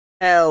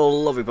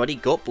Hello everybody,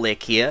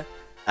 Blake here,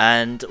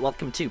 and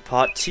welcome to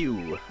part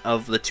 2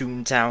 of the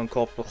Toontown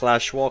Corporal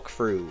Clash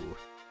walkthrough.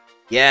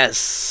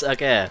 Yes,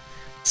 okay,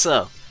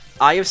 so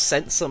I have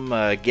sent some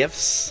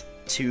gifts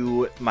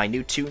to my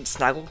new toon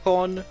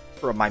Snagglecorn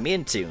from my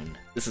main toon.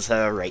 This is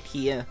her right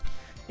here.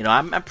 You know,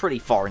 I'm pretty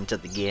far into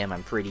the game,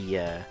 I'm pretty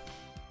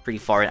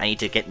far in. I need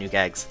to get new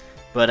gags.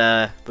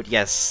 But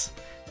yes,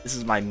 this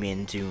is my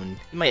main toon.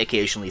 You might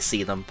occasionally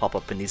see them pop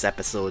up in these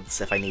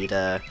episodes if I need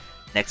an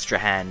extra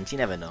hand, you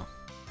never know.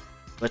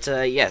 But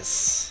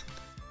yes.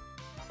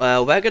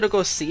 We're gonna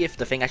go see if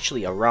the thing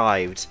actually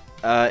arrived.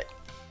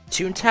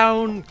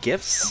 Toontown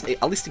gifts,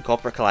 at least in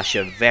Corporate Clash,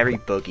 are very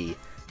buggy.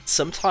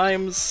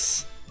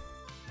 Sometimes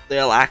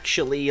they'll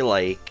actually,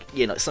 like,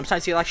 you know,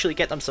 sometimes you'll actually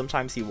get them,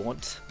 sometimes you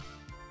won't.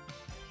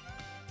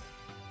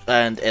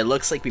 And it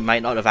looks like we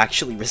might not have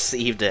actually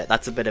received it.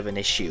 That's a bit of an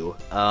issue.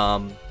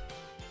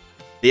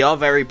 They are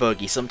very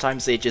buggy.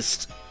 Sometimes they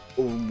just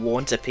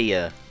won't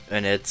appear,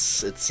 and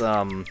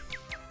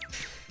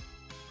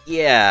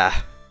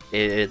yeah,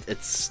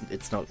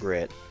 it's not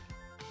great.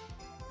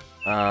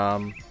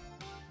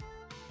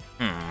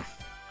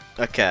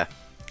 Okay.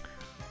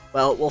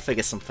 Well, we'll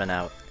figure something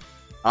out.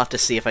 I'll have to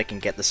see if I can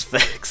get this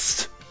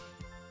fixed.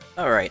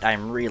 Alright,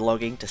 I'm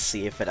relogging to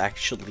see if it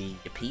actually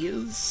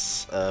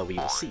appears. We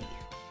will see.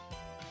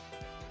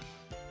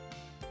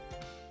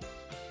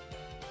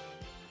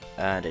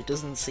 And it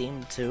doesn't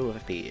seem to have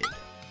appeared.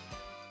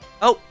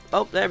 Oh,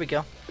 there we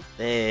go.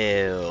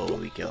 There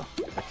we go.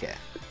 Okay.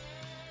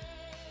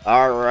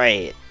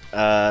 Alright.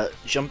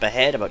 Jump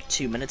ahead about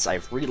 2 minutes.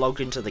 I've relogged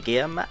into the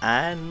game,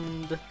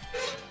 and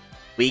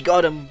we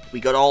got him. We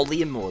got all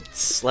the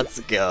emotes. Let's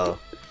go.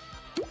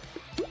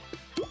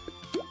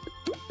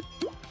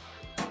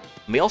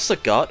 We also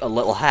got a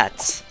little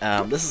hat.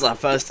 This is our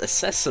first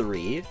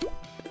accessory,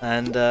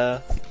 and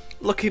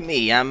look at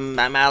me. I'm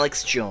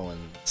Alex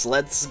Jones.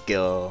 Let's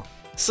go.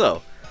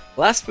 So,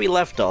 last we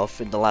left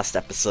off in the last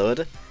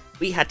episode,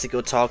 we had to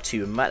go talk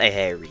to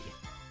Harry.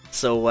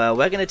 So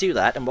we're gonna do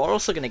that, and we're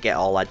also gonna get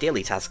all our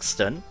daily tasks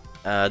done.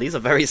 These are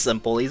very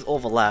simple. These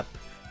overlap.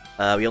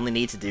 We only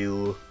need to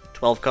do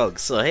 12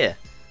 cogs. So here,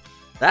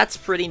 that's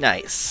pretty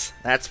nice.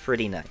 That's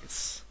pretty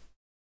nice.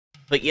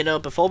 But you know,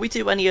 before we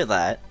do any of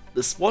that,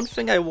 there's one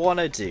thing I want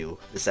to do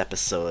this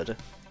episode,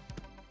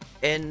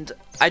 and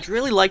I'd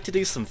really like to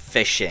do some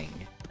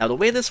fishing. Now the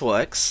way this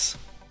works,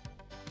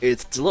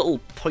 it's a little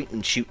point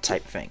and shoot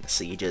type thing.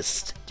 So you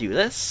just do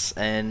this,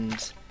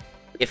 and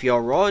if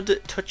your rod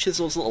touches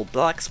those little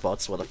black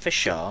spots where the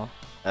fish are,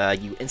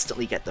 you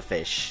instantly get the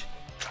fish.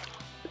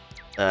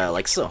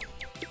 Like so.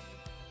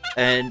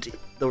 And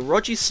the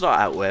rod you start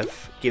out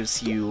with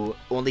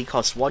only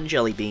costs 1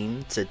 jelly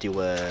bean to do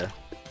a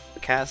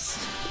cast.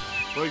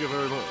 Thank you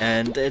very much.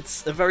 And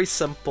it's a very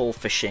simple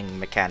fishing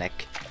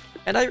mechanic.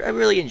 And I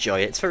really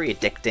enjoy it. It's very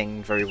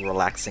addicting, very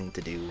relaxing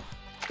to do.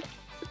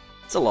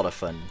 It's a lot of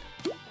fun.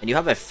 And you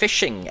have a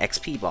fishing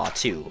XP bar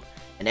too.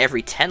 And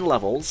every 10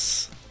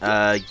 levels,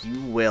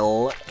 you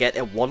will get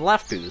a 1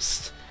 laugh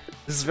boost.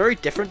 This is very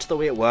different to the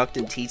way it worked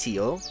in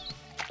TTO.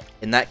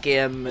 In that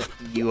game,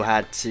 you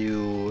had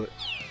to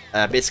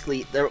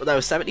basically there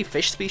were 70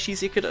 fish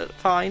species you could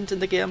find in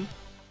the game,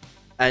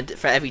 and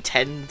for every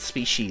 10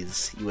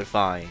 species you would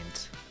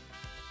find,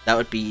 that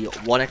would be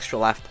 1 extra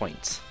laugh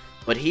point.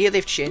 But here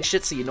they've changed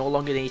it so you no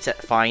longer need to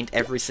find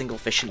every single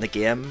fish in the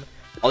game.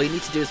 All you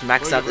need to do is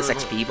max out this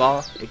XP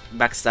bar. It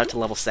maxes out to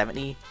level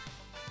 70,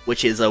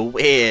 which is a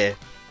way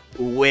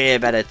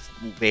better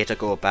way to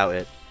go about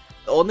it.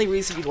 The only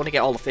reason you want to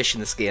get all the fish in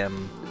this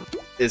game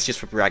is just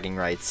for bragging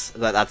rights.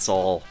 That's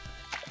all.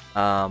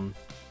 And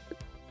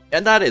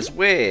that is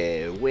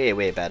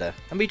way better.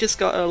 And we just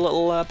got a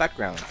little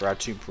background for our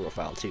toon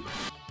profile too.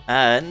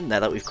 And now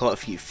that we've caught a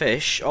few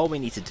fish, all we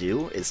need to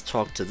do is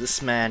talk to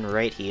this man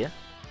right here,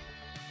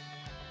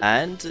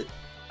 and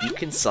you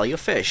can sell your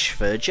fish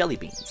for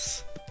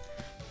Jellybeans.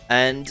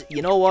 And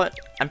you know what?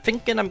 I'm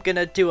thinking I'm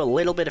gonna do a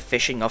little bit of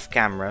fishing off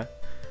camera,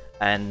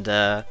 and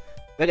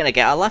we're gonna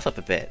get our laugh up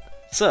a bit.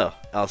 So,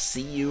 I'll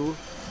see you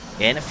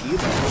in a few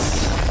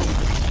minutes.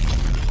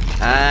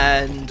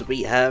 And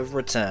we have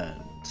returned.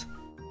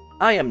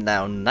 I am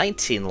now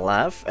 19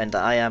 laugh, and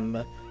I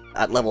am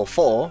at level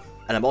 4,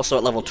 and I'm also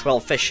at level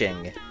 12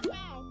 fishing.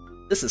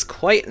 This is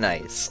quite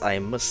nice, I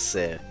must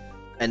say.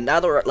 And now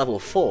that we're at level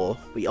 4,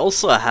 we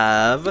also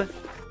have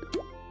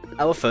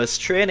our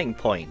first training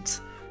point.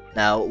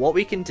 Now, what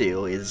we can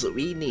do is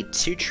we need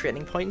 2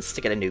 training points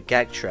to get a new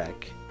gag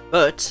track.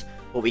 But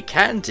what we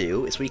can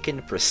do is we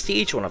can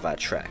prestige one of our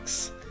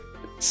tracks.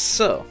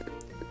 So,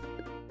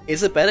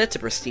 is it better to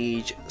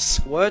prestige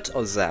Squirt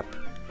or Zap?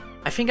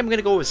 I think I'm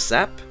gonna go with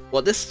Zap.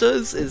 What this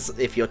does is,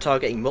 if you're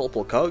targeting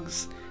multiple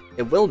cogs,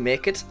 it will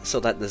make it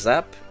so that the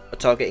Zap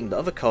targeting the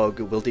other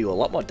cog will do a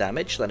lot more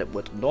damage than it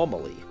would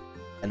normally.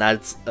 And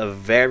that's a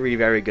very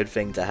good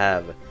thing to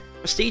have.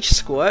 Prestige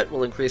Squirt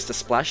will increase the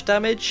splash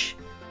damage,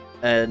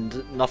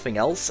 and nothing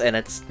else, and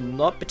it's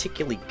not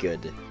particularly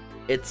good.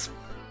 It's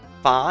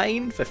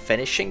fine for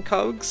finishing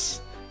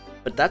cogs,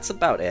 but that's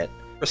about it.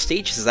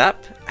 Prestige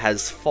Zap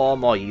has 4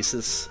 more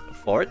uses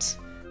fort,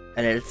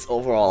 and it's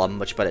overall a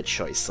much better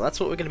choice, so that's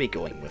what we're going to be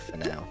going with for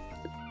now.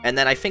 And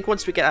then I think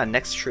once we get our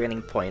next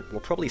training point,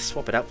 we'll probably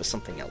swap it out for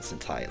something else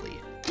entirely.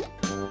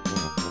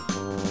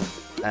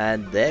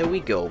 And there we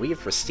go, we have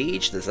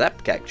prestiged the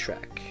Zapgag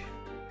track.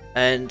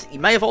 And you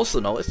may have also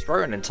noticed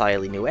we're in an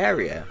entirely new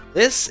area.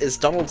 This is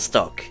Donald's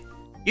Dock.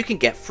 You can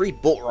get free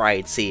boat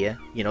rides here.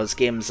 You know, this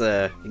game's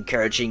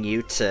encouraging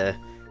you to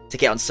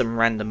get on some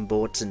random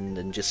boat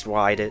and just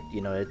ride it.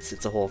 You know,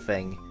 it's a whole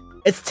thing.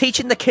 It's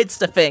teaching the kids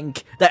to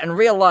think that in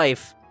real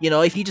life, you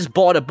know, if you just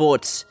board a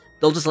boat,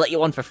 they'll just let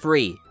you on for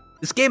free.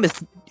 This game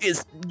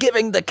is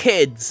giving the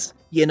kids,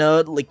 you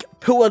know, like,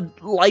 poor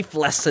life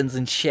lessons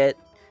and shit.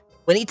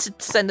 We need to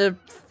send a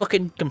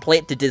fucking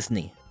complaint to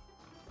Disney.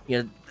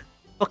 You know,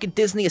 fucking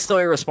Disney is so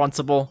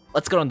irresponsible.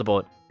 Let's get on the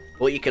boat.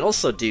 What you can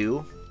also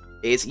do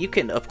is you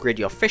can upgrade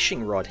your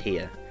fishing rod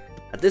here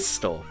at this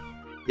store.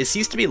 This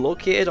used to be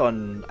located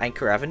on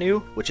Anchor Avenue,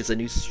 which is a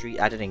new street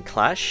added in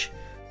Clash.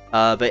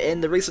 But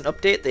in the recent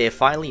update, they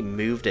finally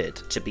moved it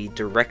to be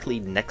directly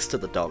next to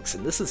the docks,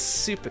 and this is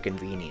super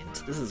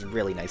convenient. This is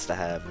really nice to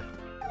have.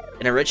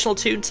 In original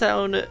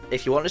Toontown,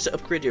 if you wanted to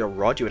upgrade your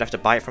rod, you would have to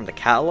buy it from the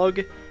catalog,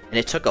 and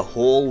it took a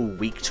whole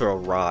week to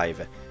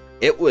arrive.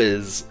 It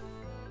was...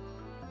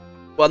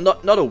 well,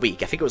 not a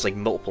week, I think it was like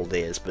multiple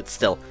days, but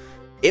still,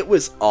 it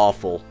was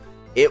awful.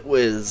 It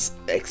was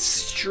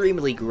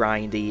extremely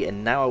grindy,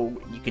 and now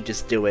you can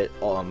just do it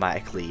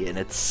automatically, and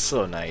it's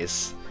so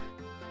nice.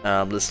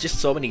 There's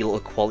just so many little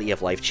quality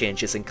of life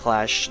changes in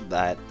Clash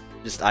that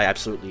I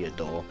absolutely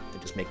adore. They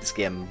just make this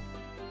game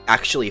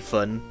actually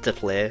fun to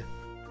play.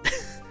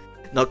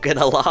 Not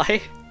gonna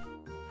lie.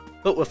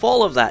 But with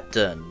all of that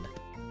done,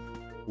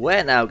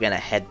 we're now gonna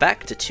head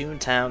back to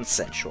Toontown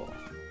Central.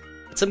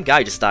 Some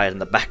guy just died in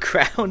the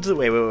background.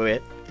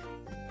 Wait.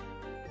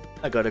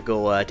 I gotta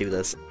go do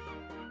this.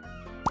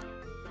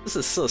 This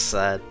is so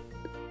sad.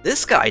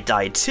 This guy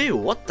died too!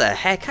 What the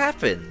heck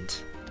happened?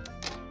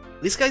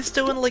 These guys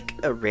doing like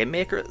a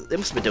Rainmaker? They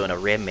must have been doing a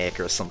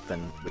Rainmaker or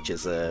something, which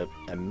is a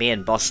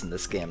main boss in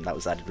this game that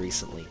was added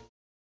recently.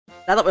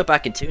 Now that we're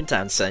back in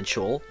Toontown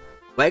Central,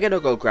 we're gonna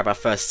go grab our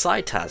first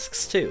side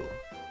tasks too.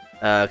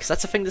 Because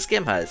that's the thing this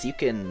game has. You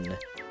can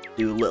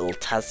do little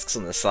tasks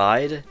on the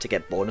side to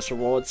get bonus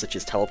rewards, such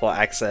as teleport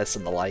access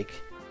and the like.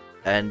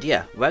 And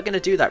yeah, we're gonna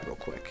do that real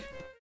quick.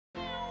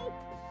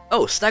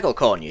 Oh,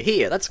 Snagglecorn, you're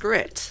here, that's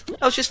great.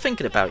 I was just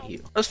thinking about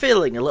you. I was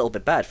feeling a little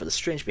bit bad for the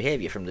strange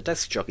behaviour from the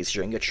desk jockeys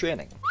during your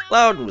training.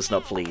 Loudon was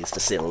not pleased, to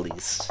say the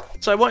least.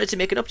 So I wanted to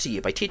make it up to you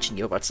by teaching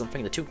you about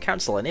something the Toon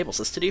Council enables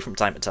us to do from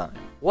time to time.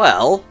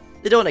 Well,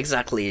 they don't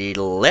exactly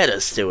let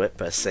us do it,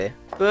 per se.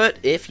 But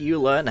if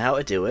you learn how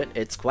to do it,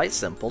 it's quite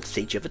simple to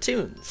teach other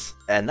Toons.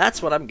 And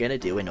that's what I'm gonna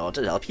do in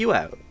order to help you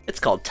out.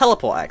 It's called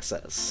teleport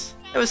access.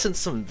 Ever since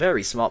some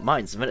very smart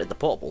minds invented the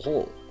portable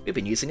hole, we've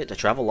been using it to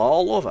travel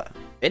all over.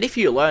 And if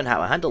you learn how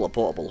to handle the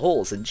portable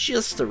holes in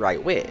just the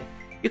right way,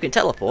 you can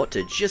teleport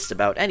to just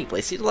about any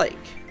place you'd like.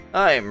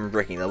 I'm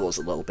breaking the rules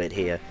a little bit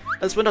here,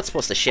 as we're not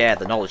supposed to share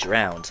the knowledge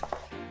around,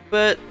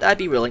 but I'd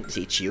be willing to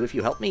teach you if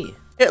you help me.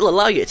 It'll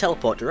allow you to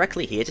teleport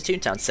directly here to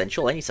Toontown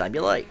Central anytime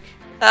you like.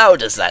 How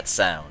does that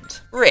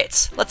sound?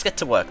 Right, let's get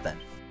to work then.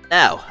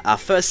 Now, our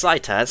first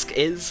side task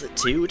is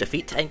to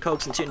defeat 10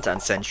 cogs in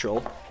Toontown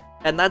Central,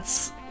 and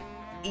that's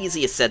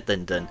easier said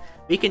than done.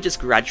 We can just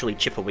gradually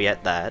chip away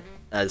at that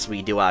as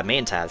we do our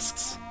main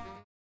tasks.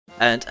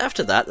 And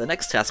after that, the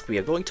next task we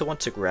are going to want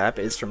to grab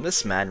is from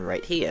this man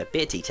right here,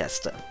 Beatty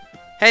Tester.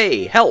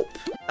 Hey, help!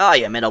 I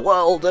am in a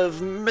world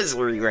of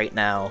misery right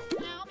now.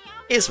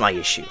 Here's my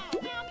issue.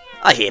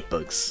 I hate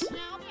bugs.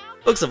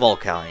 Bugs of all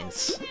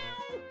kinds.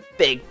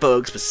 Big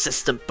bugs,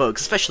 persistent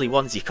bugs, especially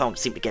ones you can't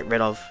seem to get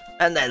rid of.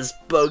 And there's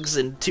bugs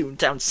in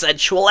Toontown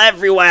Central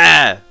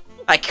everywhere!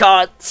 I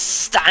can't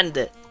stand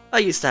it! I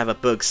used to have a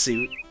bug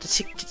suit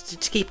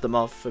to keep them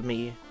off for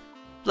me.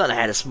 Then I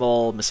had a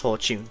small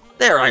misfortune.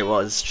 There I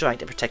was, trying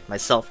to protect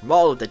myself from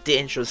all of the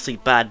dangerously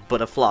bad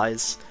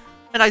butterflies,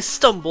 and I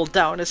stumbled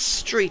down a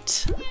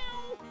street.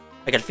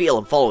 I could feel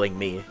them following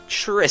me,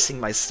 tracing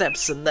my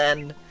steps, and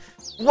then...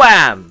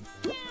 wham!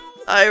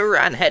 I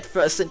ran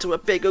headfirst into a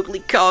big ugly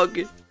cog.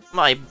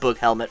 My bug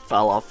helmet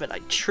fell off and I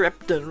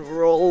tripped and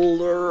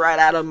rolled right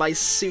out of my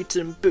suit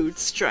and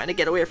boots trying to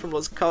get away from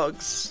those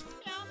cogs.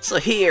 So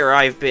here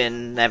I've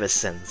been ever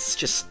since,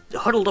 just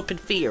huddled up in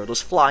fear of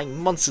those flying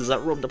monsters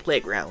that roam the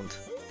playground.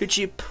 Could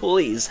you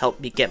please help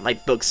me get my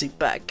bug suit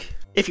back?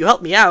 If you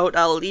help me out,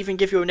 I'll even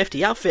give you a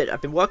nifty outfit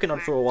I've been working on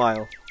for a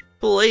while.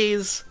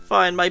 Please,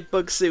 find my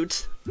bug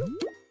suit.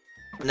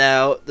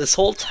 Now, this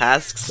whole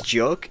tasks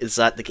joke is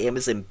that the game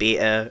is in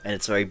beta and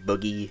it's very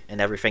buggy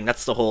and everything.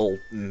 That's the whole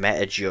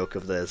meta joke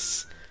of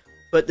this.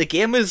 But the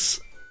game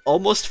is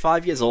almost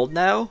 5 years old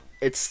now.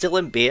 It's still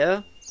in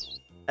beta.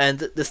 And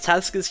this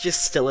task is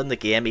just still in the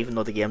game, even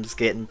though the game's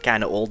getting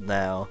kinda old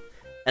now.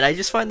 And I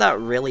just find that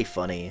really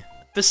funny.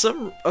 For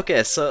some...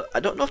 okay, so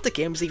I don't know if the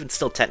game's even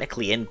still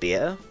technically in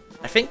beta.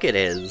 I think it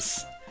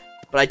is.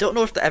 But I don't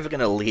know if they're ever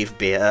gonna leave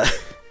beta,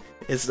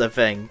 is the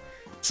thing.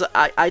 So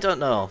I don't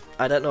know.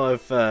 I don't know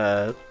if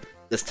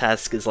this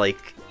task is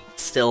like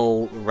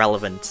still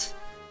relevant.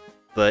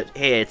 But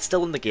hey, it's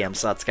still in the game,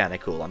 so that's kinda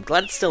cool. I'm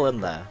glad it's still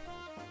in there.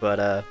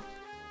 But,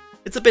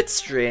 it's a bit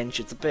strange,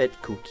 it's a bit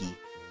kooky.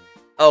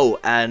 Oh,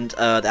 and,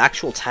 the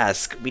actual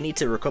task, we need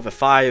to recover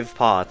 5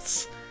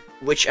 parts,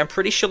 which I'm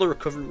pretty sure the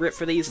recovery rate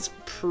for these is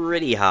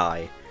pretty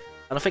high.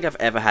 I don't think I've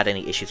ever had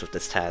any issues with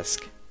this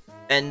task.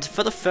 And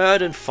for the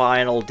third and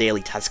final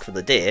daily task for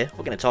the day,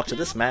 we're gonna talk to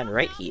this man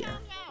right here.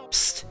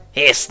 Psst,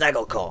 hey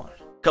Snagglecorn,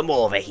 come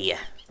over here.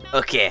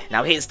 Okay,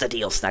 now here's the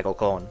deal,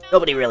 Snagglecorn.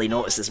 Nobody really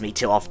notices me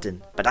too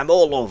often, but I'm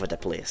all over the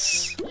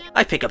place.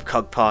 I pick up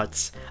cog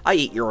parts, I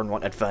eat your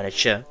unwanted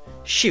furniture,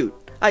 shoot,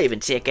 I even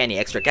take any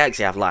extra gags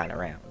you have lying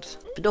around.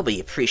 But nobody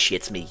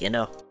appreciates me, you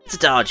know? It's a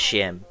darn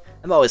shame.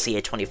 I'm always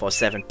here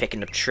 24/7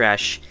 picking up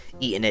trash,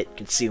 eating it,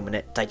 consuming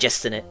it,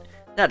 digesting it,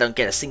 and I don't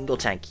get a single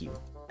thank you.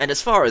 And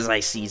as far as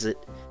I sees it,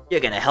 you're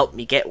gonna help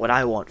me get what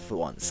I want for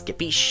once,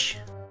 capiche?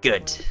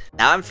 Good.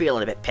 Now I'm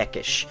feeling a bit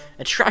peckish,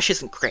 and trash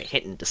isn't quite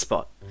hitting the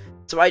spot.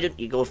 So why don't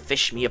you go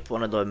fish me up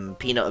one of them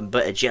peanut and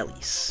butter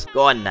jellies?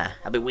 Go on now,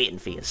 I'll be waiting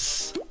for you.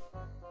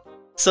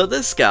 So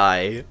this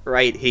guy,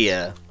 right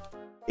here,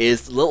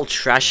 is the little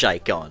trash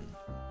icon.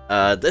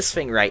 This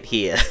thing right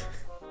here.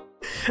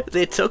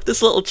 They took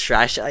this little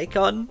trash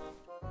icon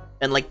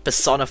and like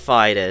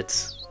personified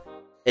it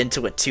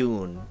into a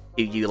toon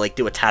you like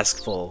do a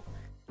task for.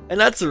 And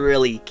that's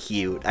really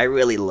cute, I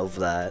really love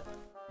that.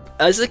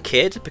 As a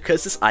kid,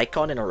 because this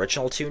icon in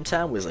original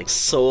Toontown was like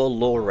so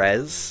low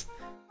res,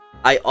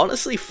 I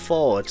honestly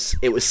thought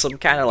it was some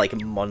kind of like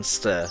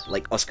monster,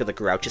 like Oscar the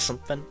Grouch or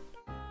something.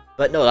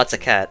 But no, that's a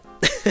cat.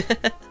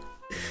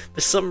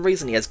 For some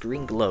reason he has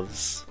green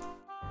gloves.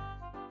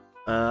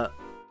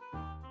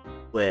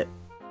 Wait,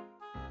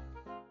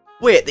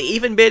 they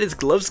even made his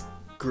gloves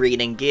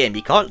green in game.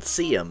 You can't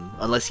see him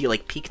unless you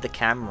like peek the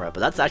camera, but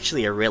that's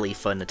actually a really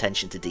fun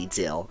attention to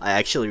detail. I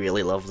actually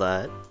really love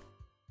that.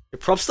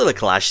 Props to the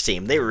Clash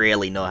team, they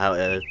really know how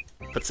to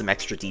put some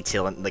extra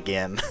detail into the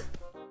game.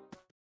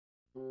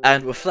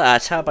 And with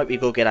that, how about we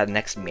go get our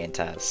next main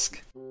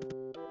task?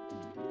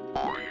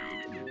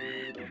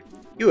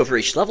 You have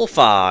reached level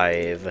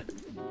 5!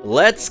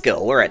 Let's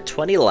go, we're at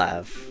 20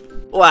 left.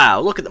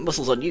 Wow, look at the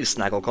muscles on you,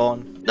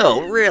 Snagglecorn.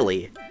 No,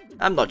 really.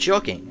 I'm not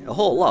joking, a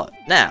whole lot.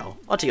 Now,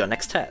 onto your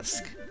next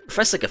task.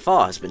 Professor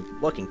Gafar has been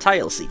working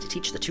tirelessly to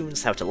teach the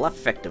Toons how to laugh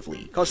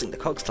effectively, causing the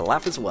Cogs to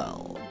laugh as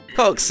well.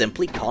 Cogs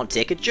simply can't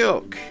take a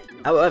joke.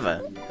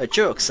 However, her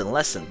jokes and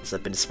lessons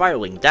have been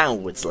spiraling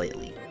downwards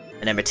lately,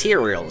 and her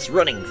material is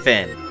running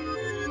thin.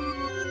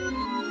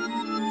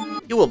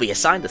 You will be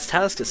assigned this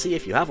task to see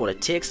if you have what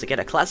it takes to get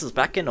our classes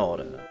back in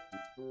order.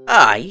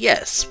 Ah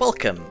yes,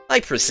 welcome. I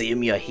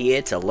presume you're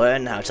here to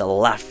learn how to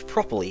laugh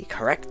properly,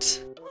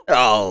 correct?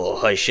 Oh,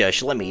 hush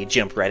hush, let me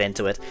jump right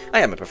into it.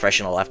 I am a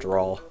professional after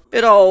all.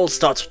 It all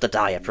starts with the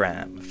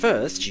diaphragm.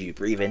 First, you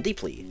breathe in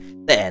deeply.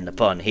 Then,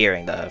 upon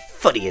hearing the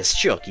funniest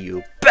joke,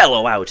 you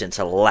bellow out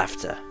into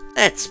laughter.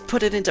 Let's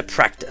put it into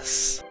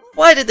practice.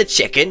 Why did the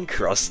chicken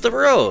cross the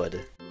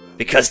road?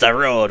 Because the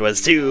road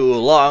was too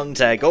long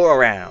to go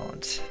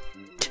around.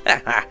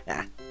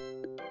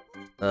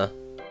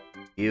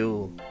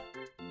 You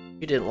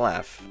didn't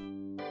laugh.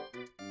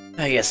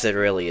 I guess it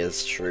really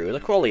is true. The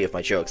quality of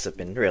my jokes have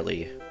been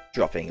really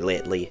dropping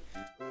lately.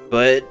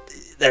 But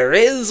there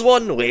is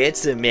one way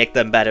to make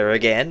them better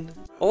again.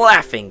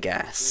 Laughing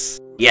gas.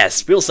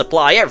 Yes, we'll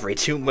supply every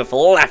Toon with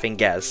laughing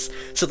gas,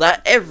 so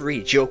that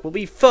every joke will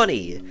be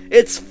funny.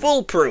 It's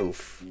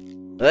foolproof.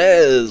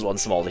 There's one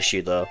small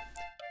issue though.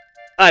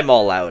 I'm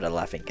all out of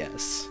laughing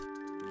gas.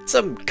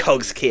 Some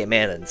cogs came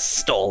in and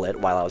stole it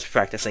while I was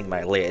practicing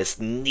my latest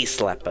knee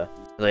slapper.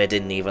 They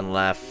didn't even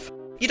laugh.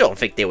 You don't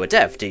think they were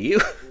deaf, do you?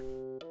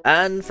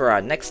 And for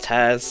our next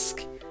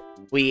task,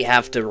 we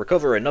have to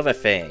recover another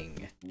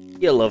thing.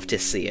 You'll love to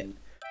see it.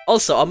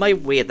 Also, on my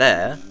way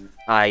there,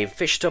 I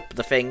fished up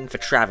the thing for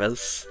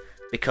Travis,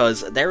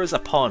 because there is a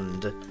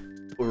pond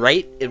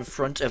right in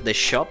front of the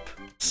shop,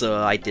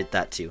 so I did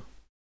that too.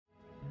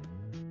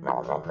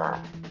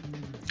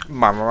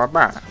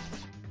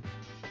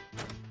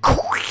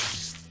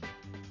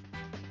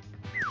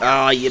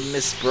 Ah, you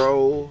missed,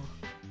 bro.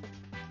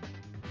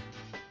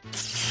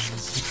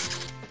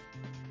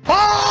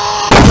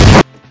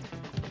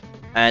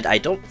 And I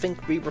don't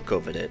think we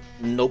recovered it.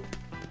 Nope.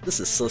 This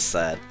is so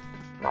sad.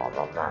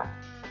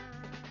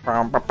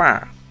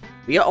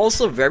 We are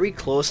also very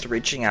close to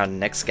reaching our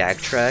next gag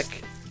track.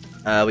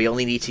 We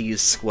only need to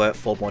use Squirt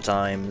 4 more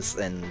times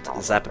and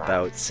Zap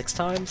about 6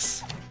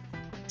 times.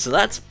 So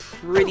that's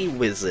pretty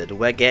wizard.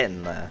 We're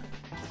getting there.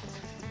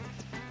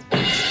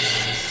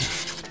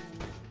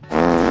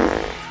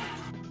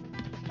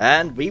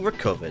 And we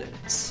recovered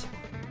it.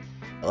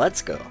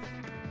 Let's go.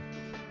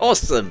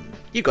 Awesome!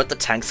 You got the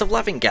tanks of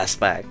laughing gas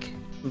back.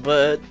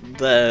 But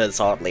there's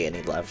hardly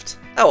any left.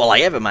 How will I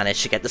ever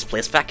manage to get this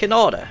place back in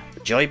order?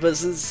 Joy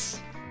buzzers?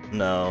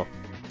 No.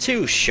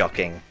 Too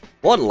shocking.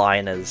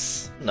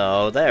 One-liners?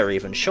 No, they're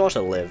even shorter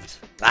lived.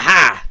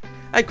 Aha!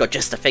 I've got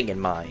just a thing in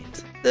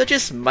mind. There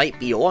just might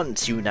be one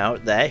Toon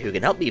out there who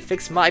can help me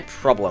fix my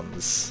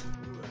problems.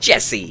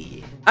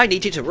 Jesse! I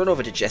need you to run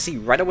over to Jessie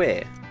right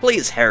away.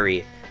 Please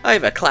hurry. I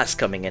have a class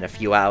coming in a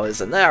few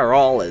hours, and they're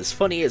all as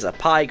funny as a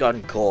pie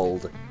gone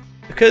cold.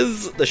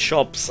 Because the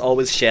shops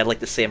always share like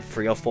the same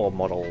 3 or 4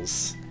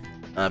 models,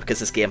 because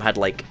this game had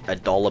like a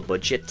 $1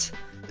 budget,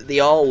 they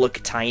all look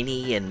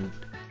tiny and,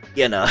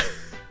 you know,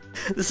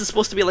 this is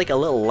supposed to be like a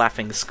little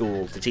laughing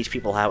school to teach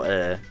people how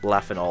to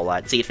laugh and all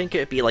that. So you'd think it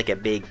would be like a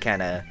big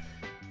kind of,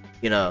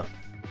 you know,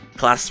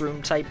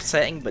 classroom type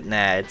setting, but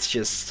nah, it's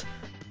just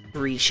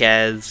 3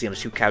 chairs, you know,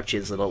 2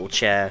 couches, a little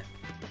chair.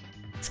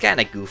 It's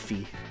kind of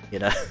goofy, you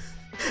know.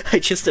 I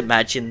just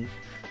imagine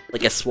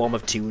like a swarm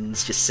of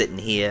Toons just sitting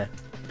here,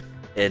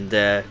 and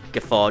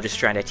Gaffer just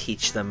trying to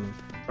teach them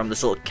from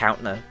this little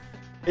counter.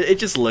 It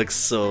just looks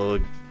so...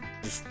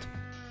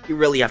 you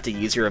really have to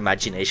use your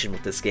imagination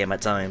with this game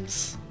at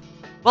times.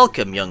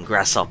 Welcome, young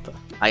grasshopper.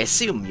 I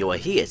assume you are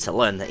here to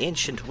learn the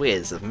ancient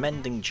ways of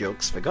mending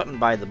jokes forgotten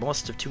by the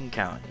most of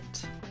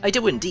Toonkind. I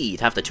do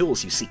indeed have the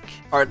tools you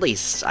seek, or at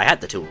least I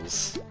had the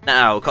tools.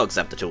 Now, Cogs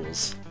have the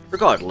tools.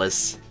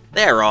 Regardless,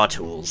 there are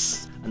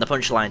tools, and the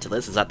punchline to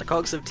this is that the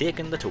Cogs have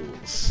taken the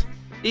tools.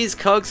 These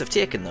Cogs have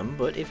taken them,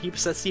 but if you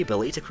possess the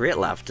ability to create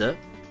laughter,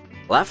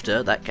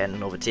 laughter that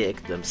can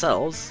overtake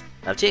themselves,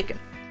 have taken.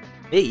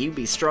 May you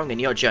be strong in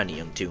your journey,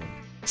 young Toon.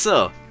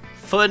 So,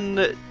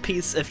 fun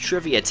piece of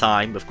trivia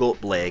time with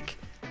Goat Blake.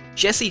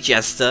 Jesse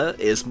Jester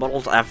is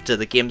modelled after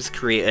the game's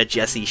creator,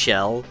 Jesse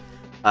Shell.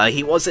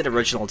 He was in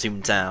original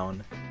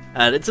Toontown,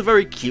 and it's a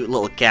very cute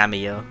little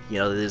cameo. You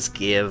know, they just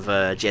gave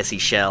Jesse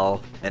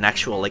Shell an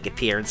actual like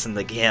appearance in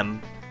the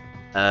game,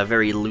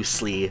 very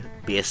loosely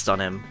based on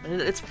him. And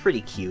it's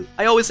pretty cute.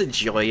 I always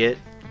enjoy it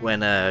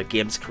when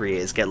games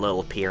creators get little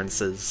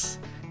appearances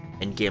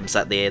in games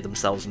that they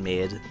themselves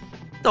made.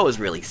 It's always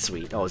really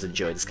sweet. I always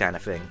enjoy this kind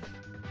of thing.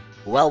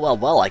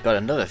 Well, I got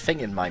another thing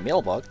in my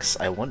mailbox.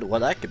 I wonder what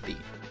that could be.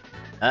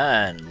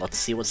 And let's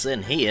see what's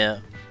in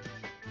here.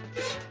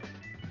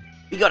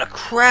 We got a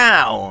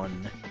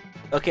crown!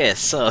 Okay,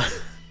 so...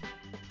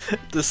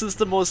 this is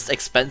the most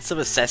expensive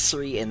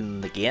accessory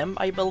in the game,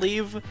 I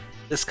believe.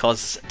 This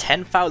costs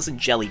 10,000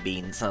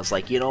 Jellybeans, and I was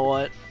like, you know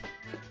what?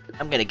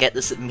 I'm gonna get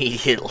this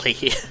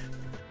immediately.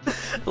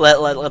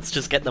 Let's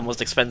just get the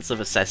most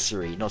expensive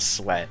accessory, no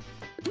sweat.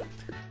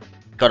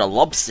 Got a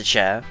lobster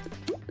chair.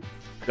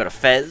 Got a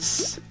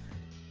fez.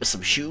 Got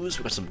some shoes,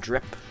 we got some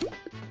drip.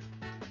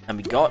 And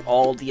we got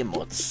all the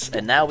emotes.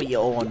 And now we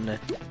own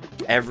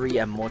every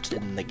emote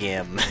in the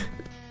game.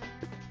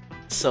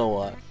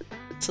 So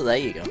there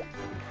you go.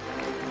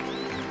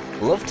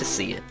 Love to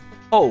see it.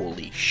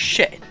 Holy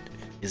shit!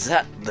 Is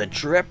that the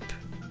drip?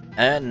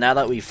 And now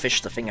that we've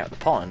fished the thing out of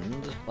the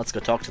pond, let's go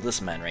talk to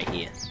this man right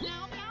here.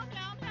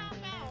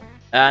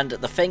 And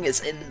the thing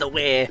is in the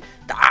way.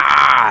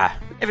 Ah!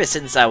 Ever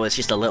since I was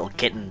just a little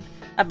kitten,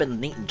 I've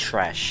been eating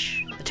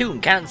trash. The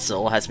Toon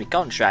Council has me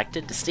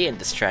contracted to stay in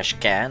this trash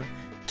can,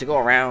 to go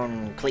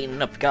around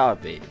cleaning up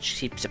garbage,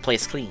 keep the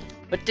place clean.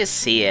 But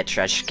this here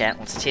trash can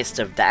wants a taste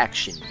of the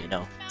action, you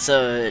know.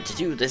 So to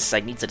do this I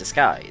need a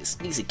disguise.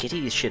 Easy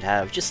kitties should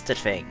have just the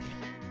thing.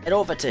 Head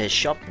over to his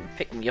shop and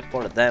pick me up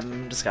one of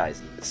them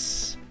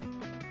disguises.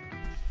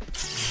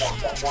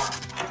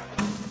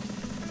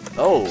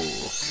 Oh.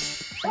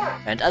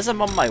 And as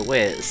I'm on my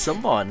way,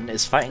 someone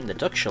is fighting the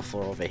duck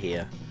shuffler over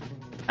here.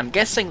 I'm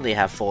guessing they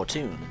have 4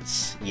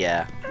 Toons.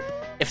 Yeah.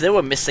 If they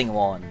were missing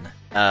one,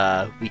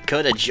 we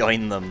could have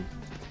joined them.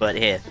 But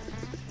here,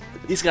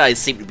 these guys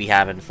seem to be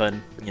having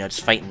fun. You know,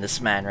 just fighting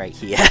this man right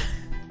here.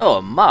 Oh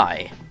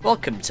my!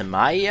 Welcome to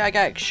my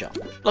gag shop.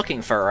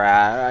 Looking for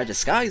a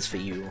disguise for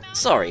you.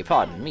 Sorry,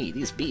 pardon me,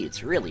 these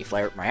beads really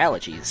flare up my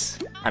allergies.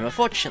 I'm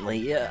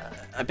unfortunately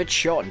a bit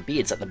short on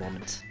beads at the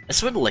moment. A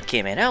swindler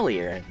came in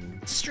earlier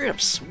and straight up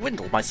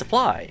swindled my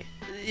supply.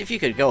 If you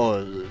could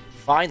go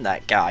find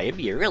that guy, it'd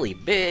be a really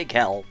big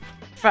help.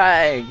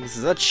 Thanks,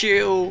 that's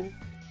you!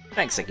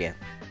 Thanks again.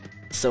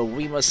 So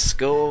we must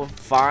go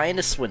find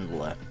a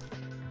swindler.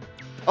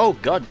 Oh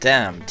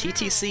goddamn,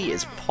 TTC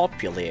is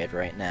populated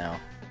right now.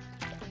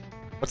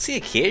 What's the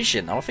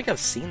occasion? I don't think I've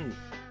seen...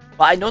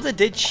 But I know they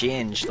did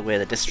change the way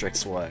the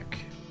districts work.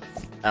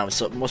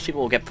 So most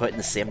people will get put in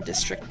the same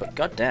district, but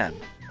goddamn.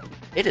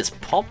 It is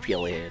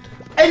populated.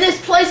 And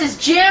this place is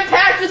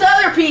jam-packed with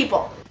other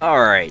people!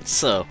 Alright,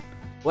 so...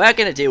 we're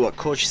gonna do what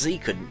Coach Z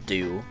couldn't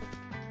do.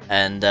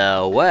 And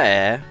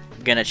we're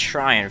gonna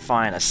try and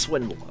find a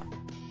swindler.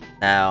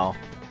 Now,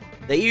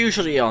 they're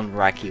usually on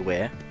Rocky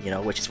Way, you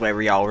know, which is where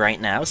we are right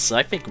now, so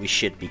I think we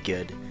should be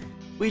good.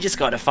 We just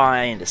gotta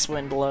find a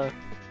swindler.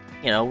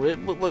 You know,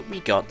 we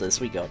got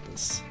this, we got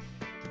this.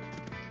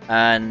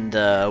 And,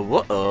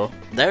 whoa,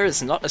 there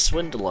is not a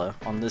swindler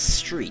on this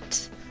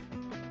street.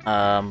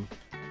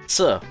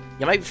 So,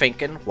 you might be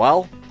thinking,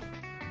 well,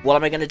 what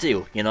am I gonna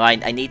do? You know,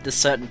 I need this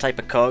certain type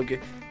of cog,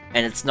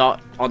 and it's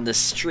not on the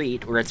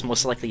street where it's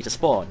most likely to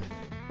spawn.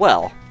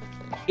 Well,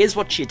 here's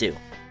what you do.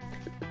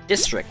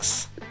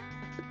 Districts.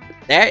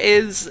 There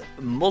is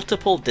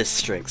multiple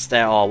districts.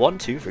 There are 1,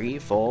 2, 3,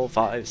 4,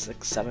 5,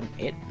 6, 7,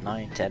 8,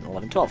 9, 10,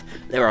 11, 12.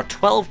 There are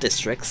 12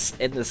 districts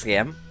in this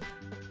game.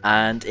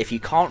 And if you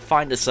can't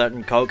find a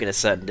certain cog in a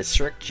certain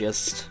district,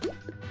 just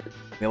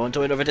go on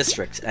to another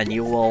district, and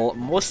you will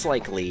most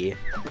likely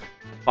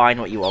find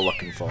what you are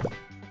looking for.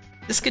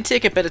 This can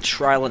take a bit of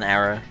trial and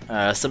error.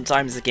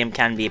 Sometimes the game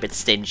can be a bit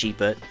stingy,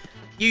 but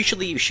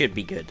usually you should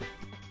be good.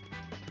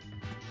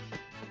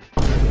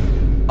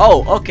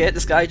 Oh, okay,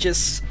 this guy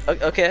just...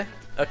 okay.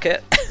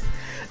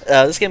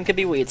 This game can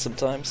be weird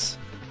sometimes.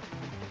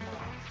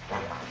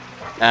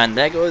 And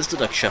there goes the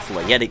Duck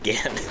Shuffler yet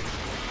again.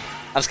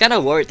 I was kind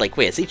of worried, like,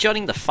 wait, is he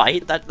joining the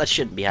fight? That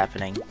shouldn't be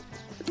happening.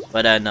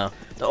 But no.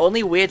 The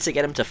only way to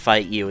get him to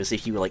fight you is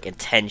if you, like,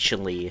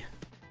 intentionally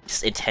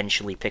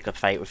pick a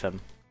fight with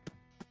him.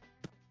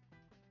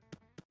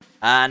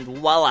 And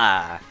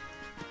voila!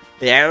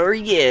 There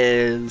he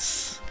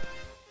is!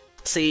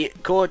 See,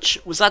 Coach,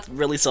 was that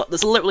really so?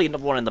 There's literally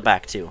another one in the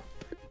back, too.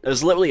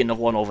 There's literally another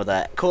one over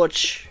there.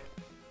 Coach,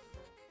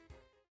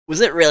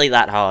 was it really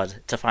that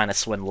hard to find a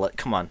swindler?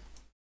 Come on.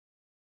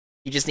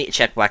 You just need to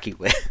check Wacky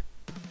with.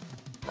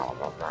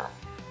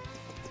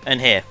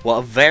 And here,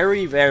 we're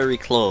very, very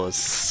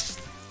close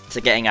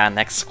to getting our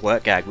next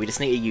squirt gag. We just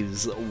need to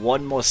use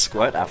one more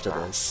squirt after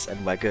this,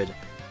 and we're good.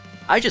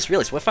 I just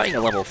realized we're fighting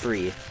a level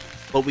 3,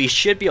 but we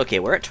should be okay.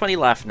 We're at 20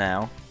 left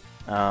now.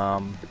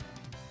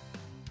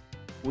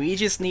 We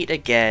just need to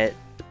get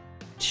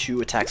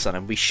 2 attacks on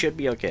him. We should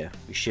be okay.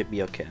 We should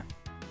be okay.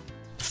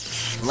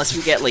 Unless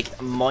we get,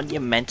 like,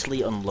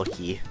 monumentally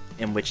unlucky,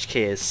 in which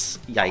case,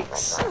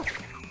 yikes.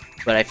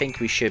 But I think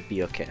we should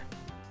be okay.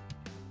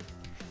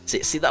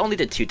 See, that only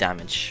did 2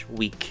 damage.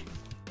 Weak.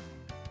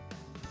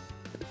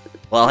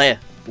 Well, here,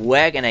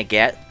 we're gonna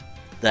get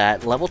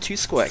that level 2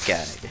 squirt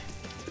gag.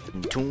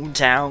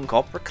 Toontown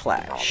Corporate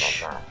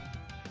Clash.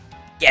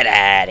 Get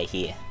out of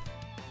here.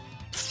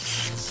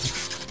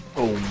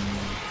 Boom.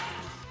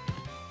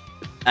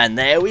 And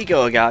there we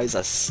go, guys.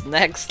 Our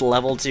next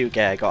level 2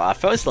 gag, or our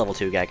first level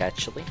 2 gag,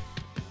 actually.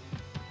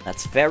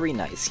 That's very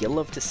nice. You'll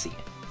love to see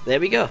it. There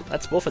we go.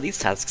 That's both of these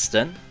tasks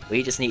done.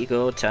 We just need to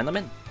go turn them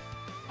in.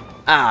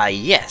 Ah,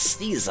 yes,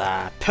 these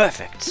are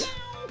perfect.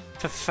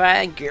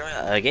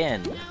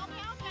 Again.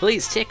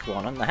 Please take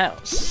one on the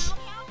house.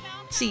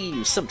 See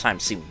you sometime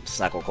soon,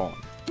 Snagglecorn.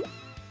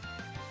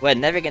 We're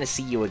never gonna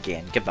see you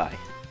again. Goodbye.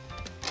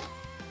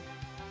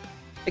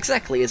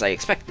 Exactly as I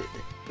expected.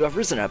 You have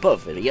risen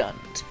above and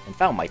beyond, and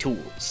found my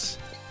tools.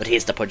 But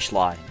here's the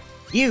punchline.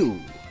 You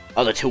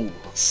are the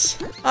tools.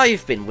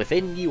 I've been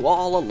within you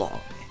all along.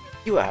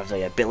 You have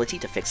the ability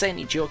to fix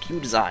any joke you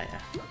desire.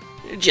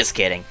 Just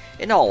kidding.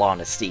 In all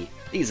honesty,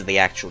 these are the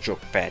actual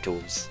joke repair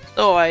tools.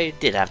 Though I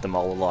did have them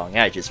all along,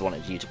 I just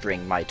wanted you to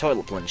bring my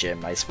toilet plunger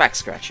and my back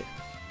scratcher.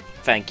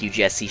 Thank you,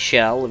 Jesse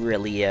Shell.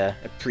 Really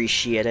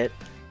appreciate it.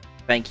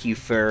 Thank you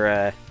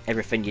for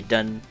everything you've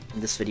done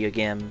in this video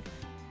game.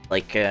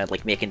 Like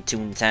making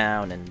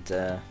Toontown,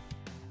 and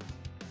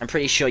I'm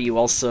pretty sure you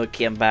also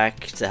came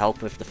back to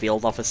help with the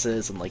field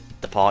offices and like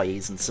the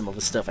parties and some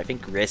other stuff. I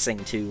think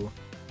racing too.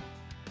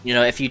 You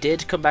know, if you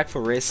did come back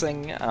for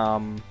racing,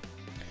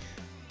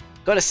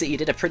 gotta say you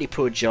did a pretty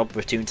poor job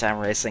with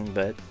Toontown racing,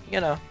 but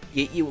you know,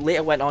 you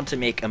later went on to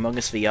make Among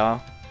Us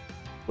VR,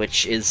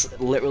 which is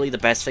literally the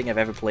best thing I've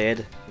ever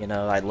played. You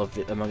know, I love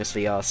Among Us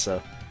VR,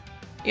 so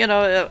you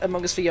know,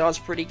 Among Us VR is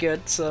pretty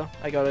good. So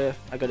I gotta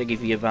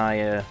give you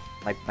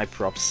my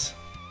props.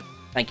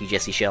 Thank you,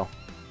 Jesse Shell.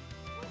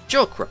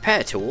 Joke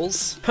repair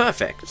tools?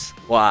 Perfect.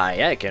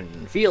 Why, I can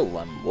feel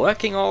them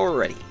working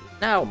already.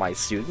 Now my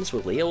students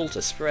will be able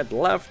to spread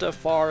laughter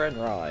far and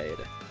wide.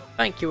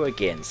 Thank you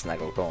again,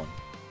 Snagglecorn.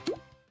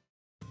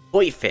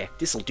 Perfect,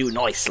 this'll do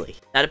nicely.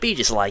 Now to be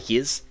just like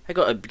yous, I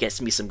gotta get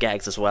me some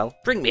gags as well.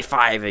 Bring me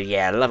 5 of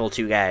ya level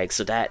 2 gags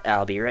so that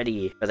I'll be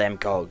ready for them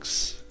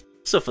cogs.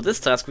 So for this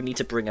task we need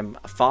to bring him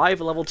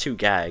 5 level 2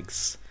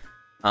 gags.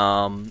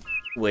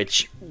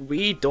 Which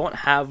we don't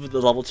have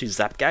the level 2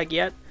 zap gag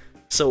yet,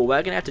 so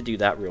we're gonna have to do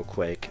that real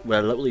quick.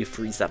 We're literally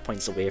 3 zap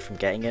points away from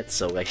getting it,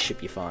 so I should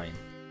be fine.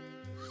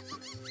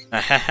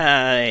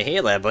 Hey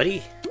there,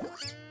 buddy.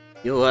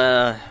 You,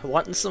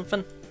 wanting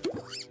something?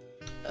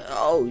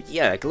 Oh,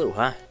 yeah, glue,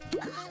 huh?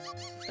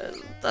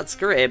 That's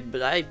great,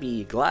 but I'd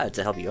be glad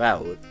to help you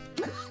out.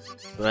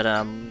 But,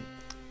 I'm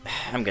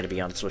gonna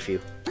be honest with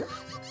you.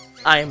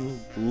 I'm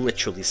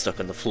literally stuck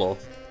on the floor.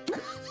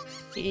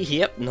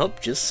 Yep, nope,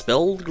 just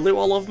spilled glue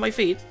all over my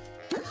feet.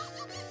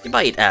 You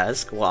might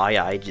ask why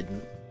I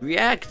didn't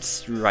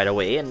react right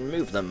away and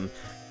move them.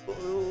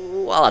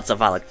 Well, that's a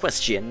valid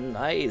question.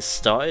 I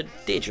started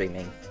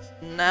daydreaming.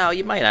 Now,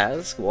 you might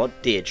ask,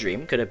 what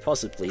daydream could have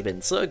possibly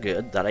been so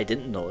good that I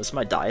didn't notice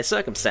my dire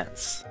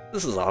circumstance?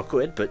 This is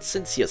awkward, but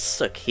since you're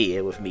stuck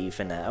here with me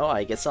for now,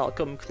 I guess I'll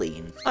come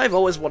clean. I've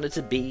always wanted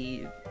to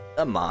be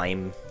a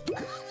mime.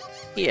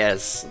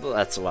 Yes,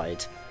 that's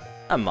right.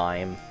 A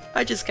mime.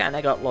 I just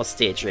kinda got lost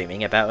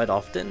daydreaming about it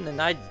often, and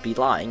I'd be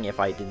lying if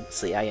I didn't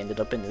say I ended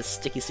up in this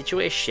sticky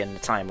situation a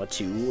time or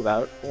two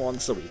about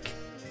once a week.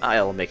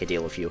 I'll make a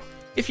deal with you.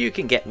 If you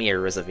can get me a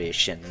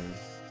reservation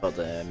for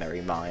the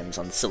Merry Mimes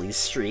on Silly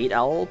Street,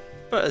 I'll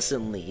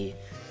personally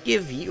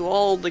give you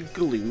all the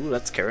glue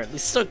that's currently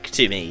stuck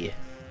to me.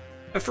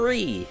 For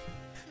free!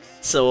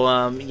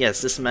 So,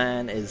 yes, this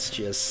man is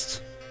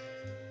just...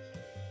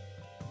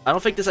 I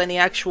don't think there's any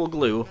actual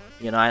glue.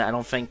 You know, I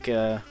don't think,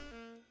 they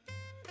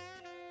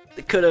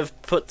could have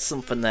put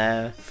something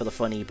there for the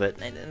funny, but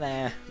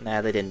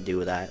nah, they didn't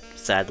do that,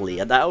 sadly.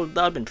 And that would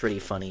have been pretty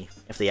funny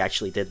if they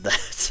actually did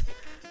that.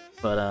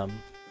 But,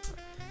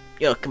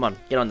 yo, come on,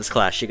 get on this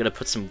clash. You're gonna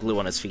put some glue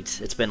on his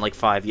feet. It's been like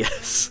 5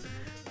 years.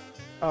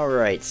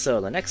 Alright,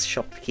 so the next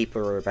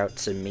shopkeeper we're about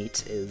to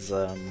meet is,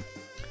 a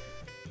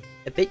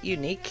bit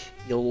unique.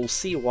 You'll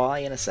see why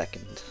in a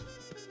second.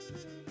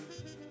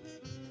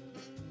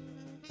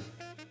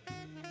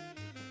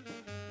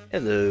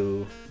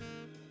 Hello.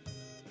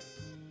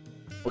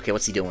 Okay,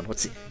 what's he doing?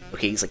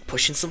 Okay, he's like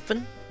pushing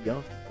something? You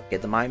know? Okay,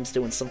 the mime's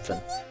doing something.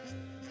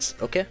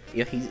 Okay,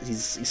 yeah,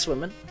 he's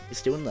swimming.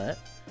 He's doing that.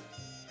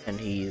 And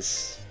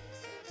he's...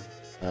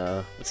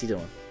 what's he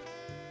doing?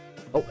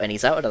 Oh, and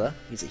he's out of there.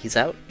 He's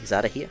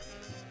out of here.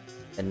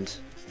 And...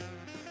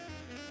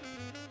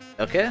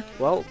 okay,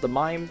 well, the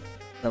mime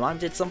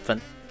did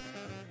something.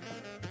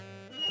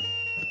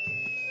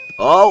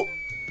 Oh!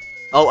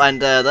 Oh,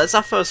 and that's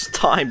our first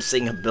time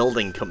seeing a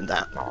building come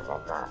down.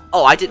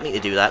 Oh, I didn't mean to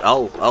do that.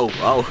 Oh.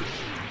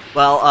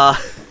 Well,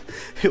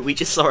 we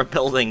just saw a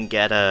building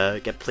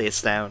get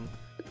placed down.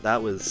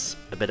 That was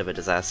a bit of a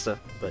disaster,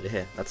 but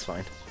yeah, that's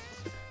fine.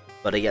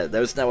 But yeah,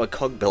 there's now a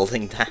cog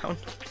building down.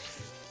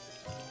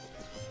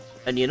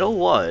 And you know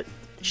what?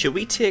 Should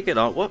we take it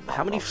on? What?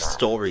 How many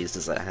stories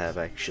does that have,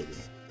 actually?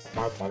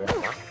 Oh,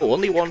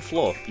 only one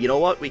floor. You know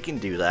what? We can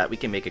do that. We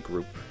can make a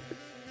group.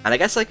 And I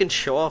guess I can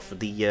show off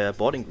the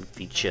boarding group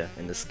feature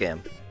in this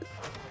game.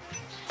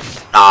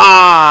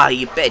 Ah,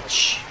 you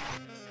bitch!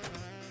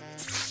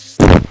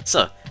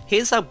 So,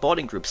 here's how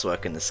boarding groups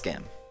work in this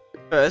game.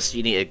 First,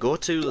 you need to go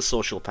to the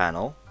social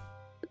panel,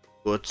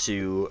 go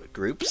to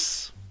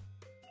groups,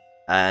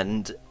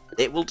 and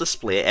it will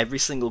display every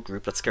single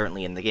group that's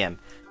currently in the game.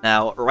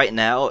 Now, right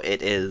now,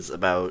 it is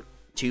about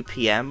 2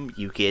 PM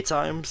UK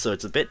time, so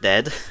it's a bit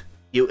dead.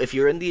 If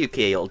you're in the UK,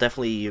 you'll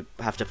definitely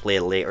have to play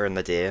later in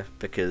the day,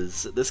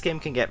 because this game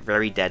can get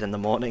very dead in the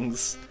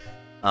mornings.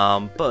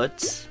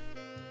 But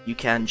you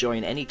can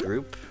join any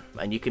group,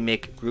 and you can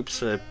make groups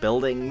for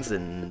buildings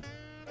and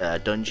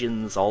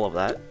dungeons, all of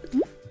that.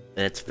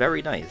 And it's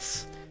very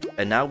nice.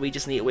 And now we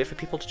just need to wait for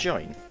people to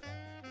join.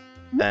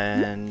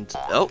 And...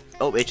 oh,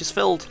 it just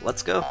filled.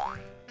 Let's go.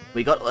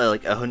 We got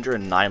like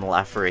 109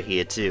 Lafra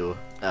here too,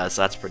 so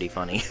that's pretty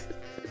funny.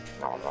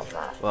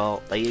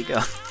 Well, there you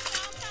go.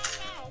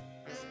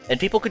 And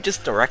people could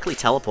just directly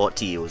teleport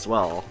to you as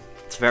well.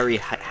 It's very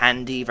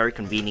handy, very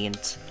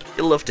convenient.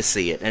 You'll love to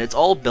see it, and it's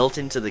all built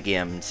into the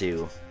game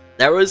too.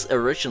 There was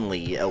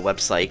originally a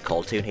website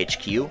called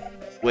ToonHQ,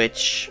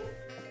 which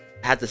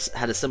had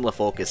a similar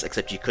focus,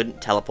 except you couldn't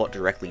teleport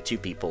directly to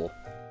people.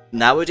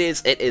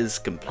 Nowadays, it is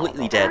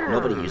completely dead.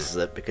 Nobody uses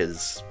it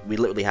because we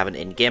literally have an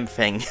in-game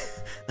thing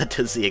that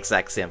does the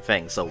exact same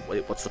thing. So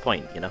what's the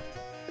point, you know?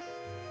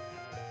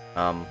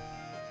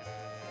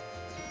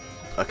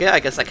 Okay, I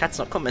guess that cat's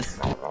not coming.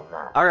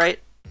 Alright.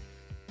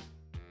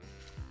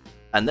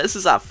 And this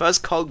is our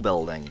first cog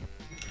building.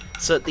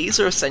 So these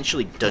are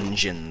essentially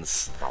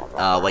dungeons,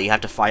 where you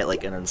have to fight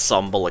like an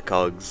ensemble of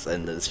cogs,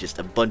 and there's just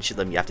a bunch of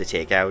them you have to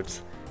take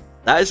out.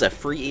 That is a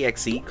free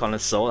EXE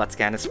connoisseur, that's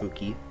kinda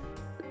spooky.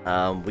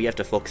 We have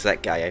to focus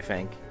that guy, I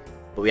think.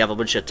 But we have a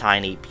bunch of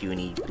tiny,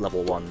 puny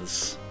level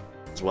 1s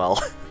as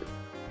well.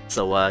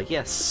 So,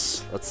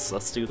 yes,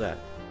 let's do that.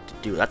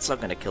 Dude, that's not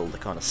gonna kill the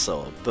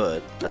connoisseur,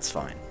 but that's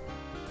fine.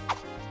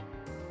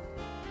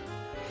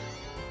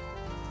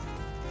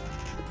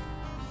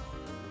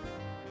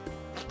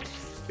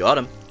 Got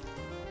him.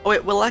 Oh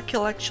wait, will that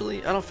kill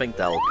actually? I don't think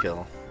that'll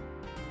kill.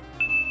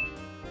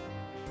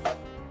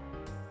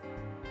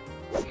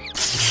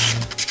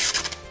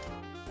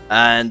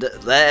 And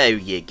there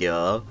you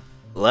go.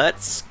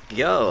 Let's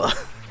go.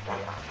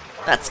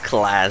 That's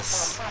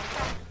class.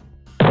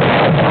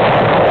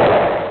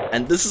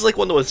 And this is like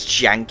one of the most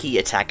janky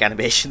attack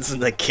animations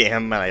in the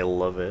game, and I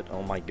love it.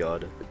 Oh my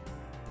god.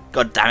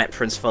 God damn it,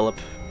 Prince Phillip.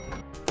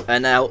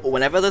 And now,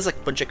 whenever there's a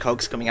bunch of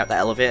cogs coming out the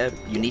elevator,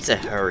 you need to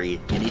hurry.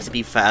 You need to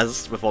be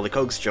fast before the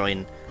cogs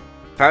join.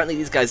 Apparently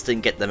these guys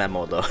didn't get the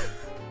memo though.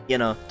 You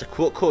know, to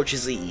quote Coach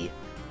Z,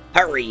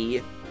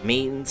 hurry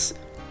means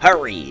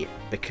hurry!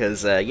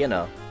 Because, you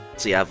know,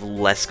 so you have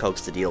less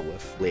cogs to deal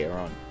with later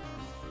on.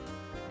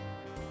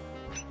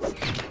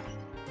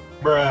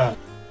 Bruh.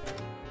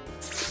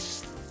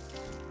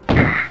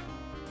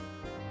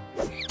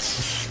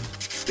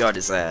 Got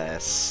his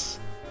ass.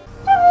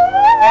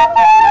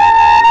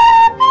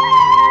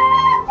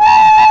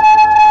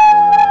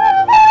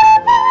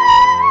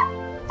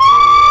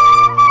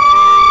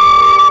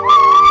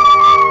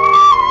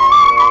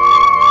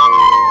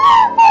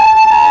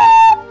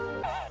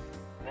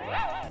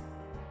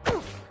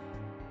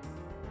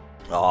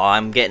 Oh,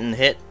 I'm getting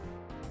hit.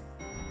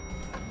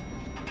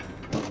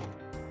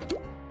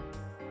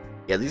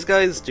 Yeah, these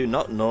guys do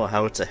not know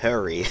how to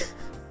hurry.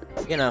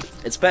 You know,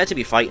 it's better to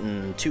be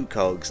fighting 2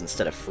 cogs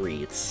instead of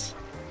 3. It's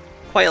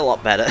quite a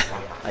lot better,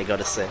 I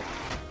gotta say.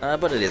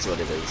 But it is what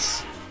it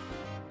is.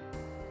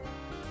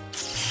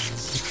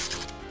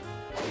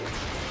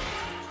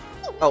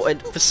 Oh,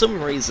 and for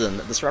some reason,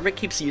 this rabbit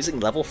keeps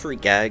using level 3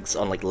 gags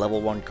on like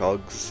level 1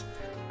 cogs.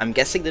 I'm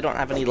guessing they don't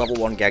have any level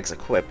 1 gags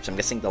equipped. I'm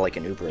guessing they're like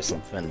an Uber or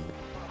something.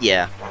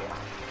 Yeah.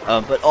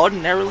 But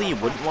ordinarily you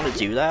wouldn't want to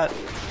do that.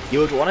 You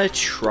would want to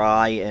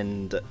try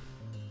and...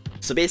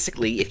 So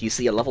basically, if you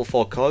see a level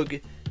 4 cog,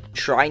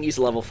 try and use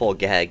a level 4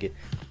 gag.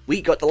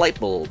 We got the light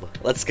bulb!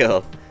 Let's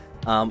go!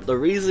 The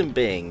reason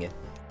being,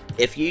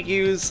 if you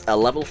use a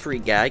level 3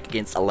 gag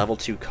against a level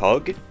 2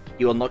 cog,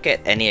 you will not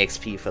get any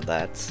XP for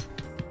that.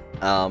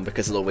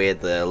 Because of the way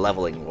the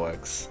leveling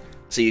works.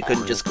 So you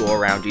couldn't just go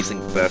around using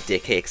birthday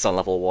cakes on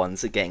level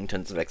 1s and getting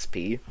tons of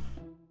XP.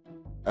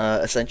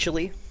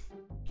 Essentially.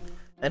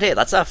 And hey,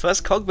 that's our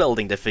first cog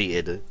building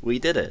defeated! We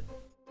did it!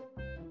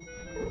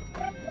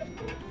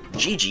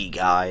 GG,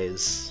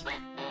 guys!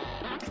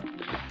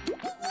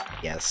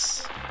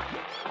 Yes.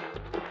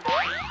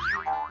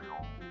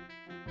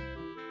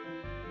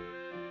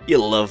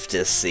 You'll love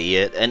to see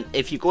it, and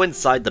if you go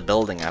inside the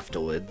building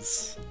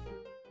afterwards...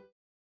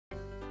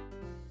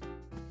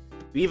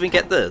 You even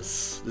get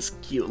this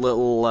cute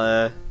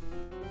little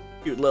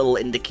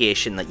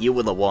indication that you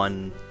were the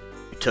one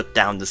who took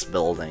down this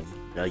building.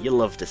 You know, you'll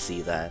love to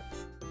see that.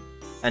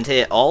 And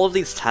here, all of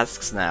these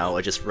tasks now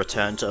are just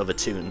returned to other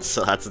Toons,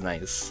 so that's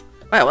nice.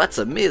 Wow, that's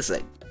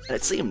amazing! And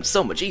it seemed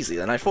so much easier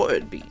than I thought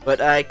it'd be.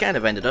 But I kind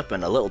of ended up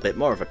in a little bit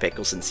more of a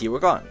pickle since you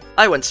were gone.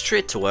 I went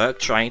straight to work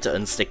trying to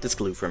unstick this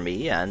glue from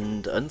me,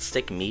 and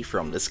unstick me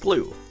from this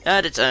glue.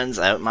 And it turns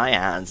out my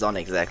hands aren't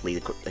exactly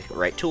the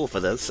right tool for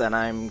this, and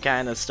I'm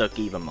kind of stuck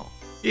even more.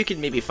 You can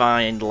maybe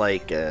find,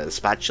 like, a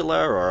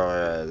spatula or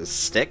a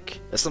stick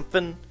or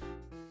something.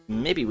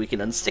 Maybe we can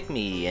unstick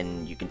me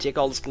and you can take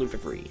all this glue for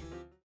free.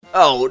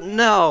 Oh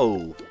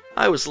no!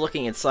 I was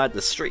looking inside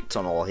the street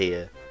tunnel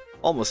here,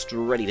 almost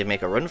ready to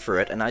make a run for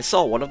it, and I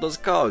saw one of those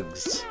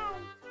cogs.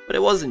 But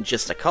it wasn't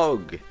just a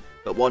cog,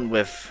 but one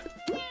with...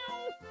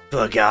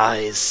 bug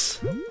eyes.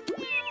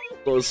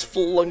 Those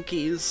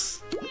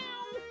flunkies.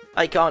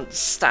 I can't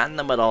stand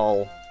them at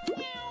all.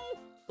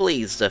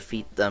 Please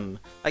defeat them.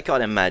 I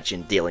can't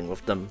imagine dealing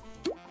with them.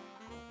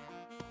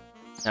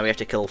 Now we have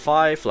to kill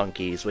 5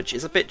 flunkies, which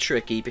is a bit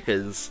tricky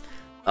because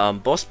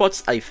boss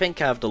bots I think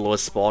have the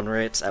lowest spawn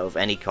rates out of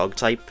any cog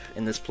type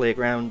in this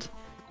playground.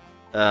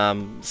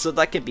 So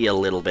that can be a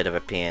little bit of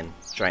a pain,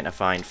 trying to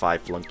find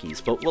 5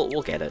 flunkies, but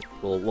we'll get it.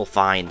 We'll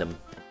find them.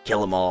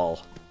 Kill them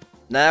all.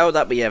 Now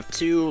that we have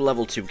 2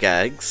 level 2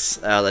 gags,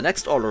 the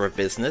next order of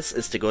business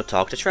is to go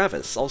talk to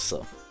Travis,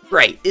 also.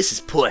 Great, this is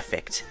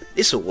perfect.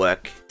 This'll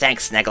work.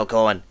 Thanks,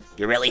 Snagglecorn.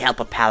 You really help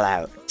a pal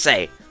out.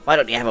 Say, why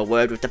don't you have a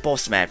word with the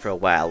boss man for a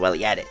while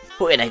you're at it?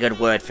 Put in a good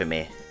word for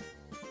me.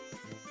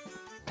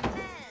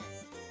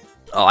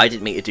 Oh, I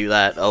didn't mean to do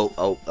that.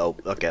 Oh,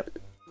 okay.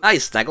 Hi,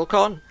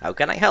 Snagglecorn. How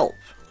can I help?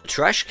 A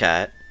trash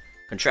cat?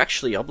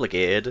 Contractually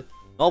obligated?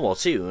 Normal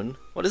Toon?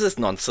 What is this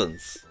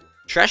nonsense?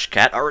 Trash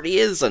cat already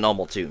is a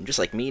normal Toon, just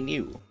like me and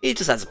you. He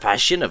just has a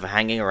passion of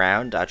hanging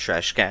around our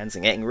trash cans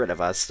and getting rid of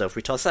our stuff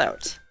we toss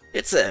out.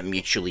 It's a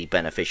mutually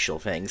beneficial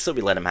thing, so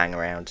we let him hang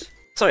around.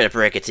 Sorry to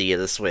break it to you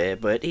this way,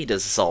 but he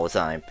does this all the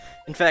time.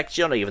 In fact,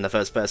 you're not even the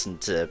first person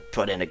to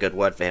put in a good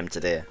word for him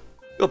today.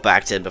 Go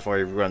back to him before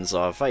he runs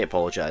off. I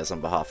apologize on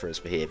behalf of his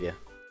behavior.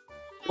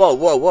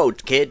 Whoa,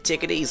 kid,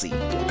 take it easy.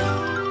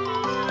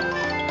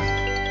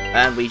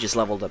 And we just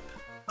leveled up.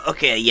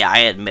 Okay, yeah, I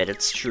admit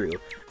it's true.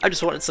 I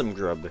just wanted some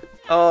grub.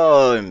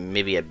 Oh,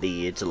 maybe a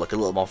beard to look a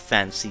little more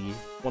fancy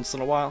once in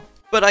a while.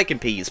 But I can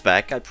pay you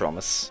back, I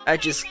promise. I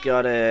just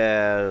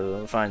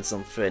gotta find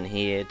something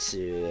here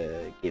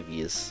to give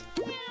yous.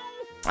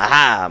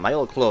 Aha, my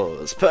old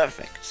clothes.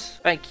 Perfect.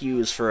 Thank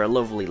yous for a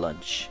lovely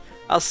lunch.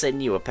 I'll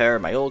send you a pair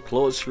of my old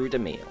clothes through the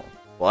mail.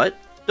 What?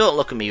 Don't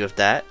look at me with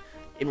that.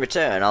 In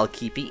return, I'll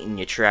keep eating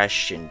your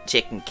trash and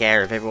taking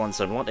care of everyone's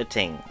unwanted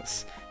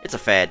things. It's a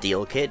fair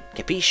deal, kid.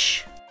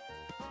 Capiche?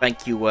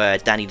 Thank you,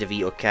 Danny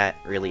DeVito Cat.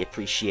 Really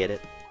appreciate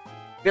it.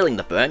 Feeling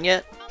the burn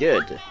yet?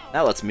 Good.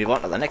 Now let's move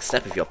on to the next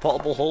step of your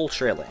portable hole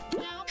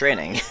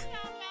training.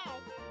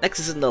 Next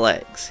is in the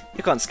legs.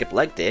 You can't skip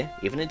leg day,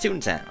 even in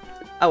Toontown.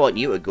 I want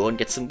you to go and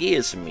get some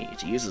gears from me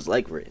to use as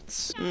leg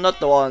raids. Not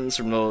the ones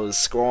from those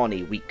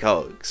scrawny, weak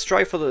cogs.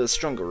 Try for the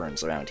stronger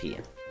ones around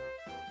here.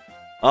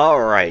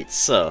 Alright,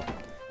 so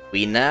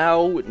we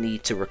now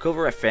need to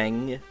recover a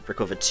thing,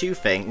 recover 2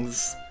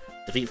 things,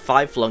 defeat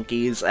 5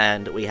 flunkies,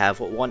 and we have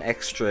 1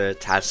 extra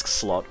task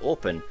slot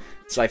open.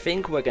 So I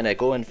think we're gonna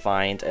go and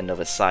find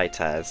another side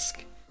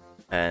task.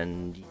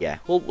 And yeah,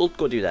 we'll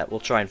go do that. We'll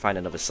try and find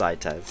another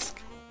side task.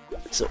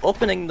 So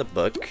opening the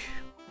book,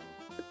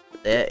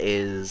 there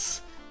is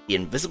the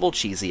invisible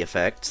cheesy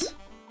effect,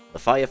 the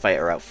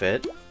firefighter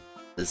outfit,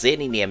 the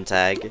zany name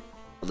tag,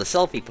 the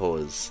selfie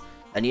pose.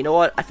 And you know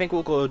what? I think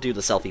we'll go do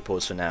the selfie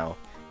pose for now.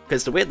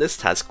 Because the way this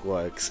task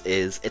works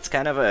is it's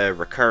kind of a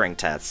recurring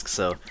task.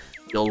 So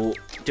you'll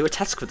do a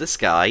task for this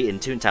guy in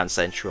Toontown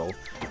Central,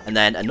 and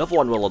then another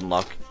one will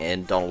unlock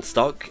in Donald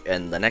Stock,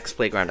 and the next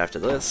playground after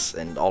this,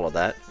 and all of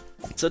that.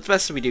 So it's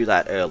best if we do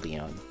that early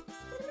on.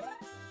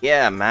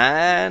 Yeah,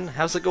 man.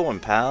 How's it going,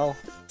 pal?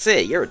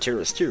 Say, you're a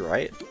tourist too,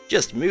 right?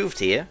 Just moved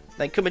here.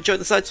 Then come enjoy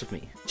the sights with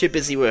me. Too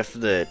busy with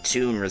the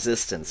Toon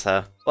resistance,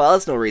 huh? Well,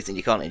 there's no reason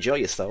you can't enjoy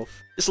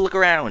yourself. Just look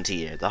around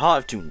here, the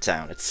heart of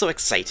Toontown. It's so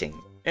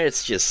exciting.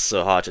 It's just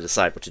so hard to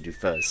decide what to do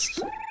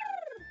first.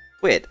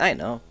 Wait, I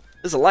know.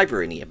 There's a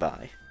library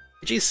nearby.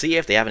 Did you see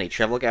if they have any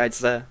travel guides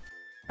there?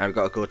 I've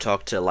got to go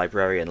talk to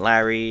Librarian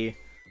Larry.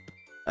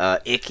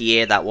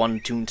 Icky, that one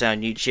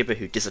Toontown YouTuber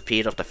who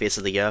disappeared off the face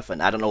of the earth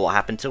and I don't know what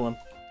happened to him.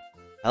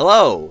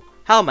 Hello!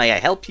 How may I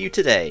help you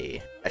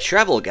today? A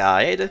travel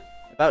guide?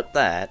 About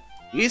that.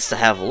 You used to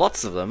have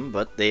lots of them,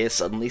 but they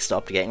suddenly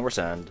stopped getting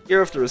returned.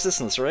 You're of the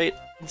Resistance, right?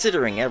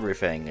 Considering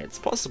everything, it's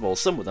possible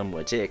some of them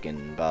were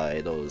taken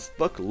by those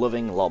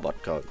book-loving lobot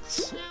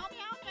cogs.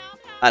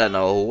 I don't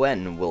know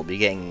when we'll be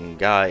getting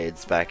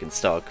guides back in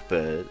stock,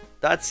 but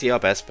that's your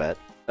best bet.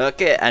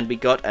 Okay, and we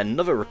got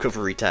another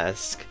recovery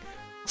task.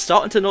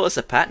 Starting to notice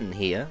a pattern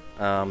here.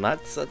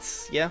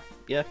 This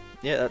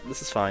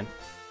is fine.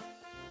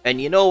 And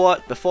you know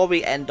what? Before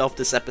we end off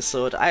this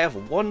episode, I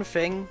have one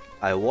thing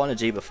I want to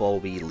do before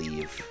we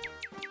leave.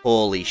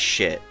 Holy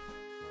shit.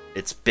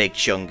 It's Big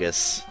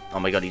Chungus. Oh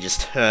my god, he just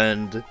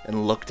turned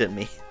and looked at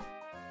me.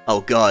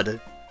 Oh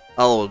god.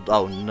 Oh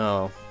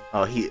no.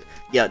 Oh,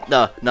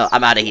 no,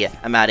 I'm out of here.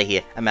 I'm out of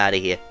here.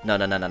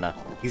 No.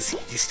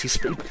 He's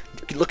too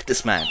look at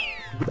this man.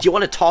 Do you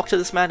want to talk to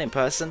this man in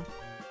person?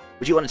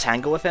 Would you want to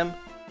tangle with him?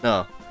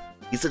 No.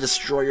 He's the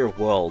destroyer of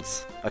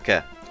worlds.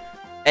 Okay.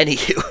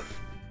 Anywho.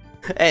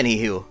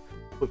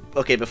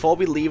 Okay, before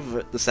we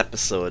leave this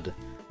episode,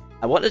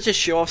 I wanted to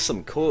show off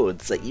some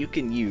codes that you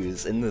can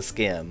use in this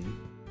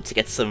game to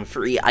get some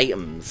free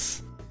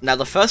items. Now,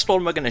 the first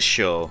one we're going to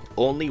show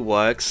only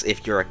works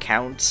if your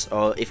account,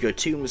 or if your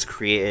Toon was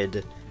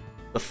created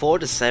before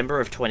December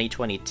of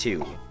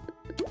 2022.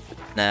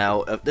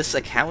 Now, this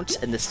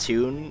account and this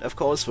Toon, of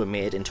course, were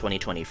made in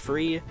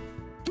 2023,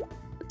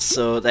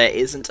 so there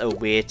isn't a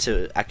way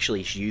to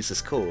actually use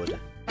this code.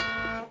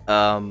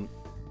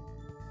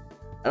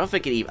 I don't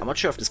think I'm not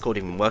sure if this code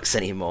even works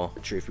anymore,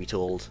 truth be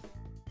told.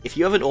 If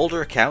you have an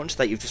older account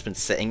that you've just been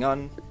sitting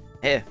on,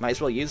 hey, might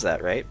as well use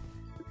that, right?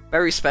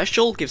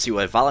 Berryspecial gives you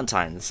a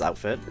Valentine's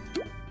outfit.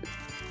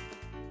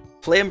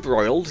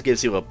 Flame-broiled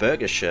gives you a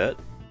burger shirt.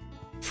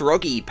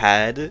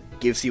 FroggyPad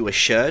gives you a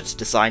shirt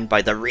designed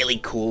by the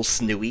really cool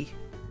Snooey.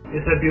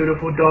 It's a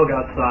beautiful dog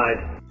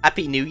outside.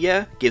 Happy New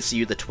Year gives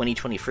you the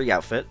 2023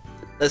 outfit.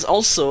 There's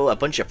also a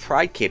bunch of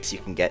Pride capes you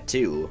can get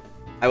too.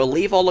 I will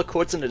leave all the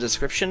codes in the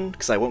description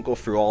because I won't go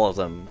through all of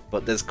them,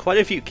 but there's quite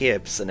a few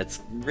capes and it's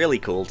really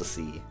cool to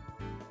see.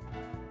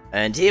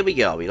 And here we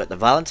go, we got the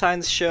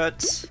Valentine's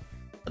shirt,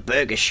 the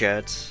burger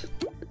shirt,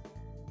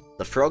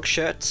 the frog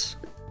shirt,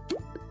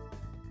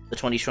 the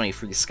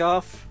 2023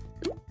 scarf,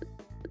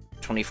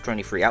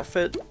 2023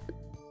 outfit,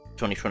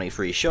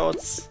 2023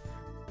 shorts,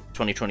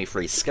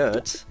 2023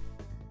 skirt,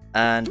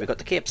 and we got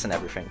the capes and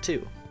everything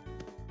too.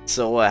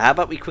 So how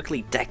about we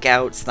quickly deck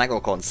out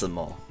Snagglecorn some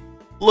more.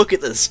 Look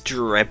at this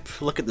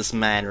drip, look at this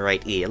man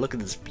right here, look at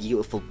this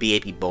beautiful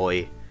baby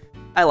boy.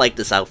 I like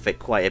this outfit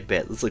quite a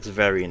bit, this looks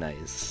very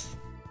nice.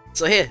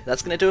 So here,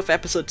 that's gonna do it for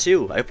episode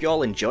 2, I hope you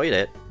all enjoyed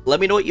it. Let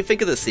me know what you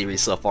think of this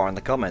series so far in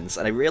the comments,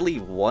 and I really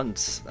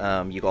want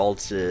you all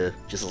to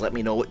just let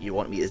me know what you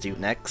want me to do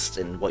next,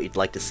 and what you'd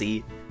like to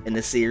see in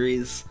this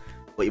series,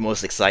 what you're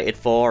most excited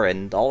for,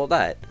 and all of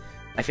that.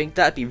 I think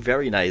that'd be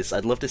very nice,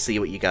 I'd love to see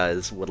what you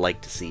guys would like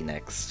to see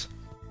next.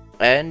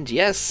 And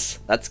yes,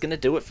 that's gonna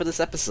do it for this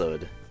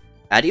episode.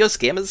 Adios,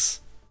 gamers!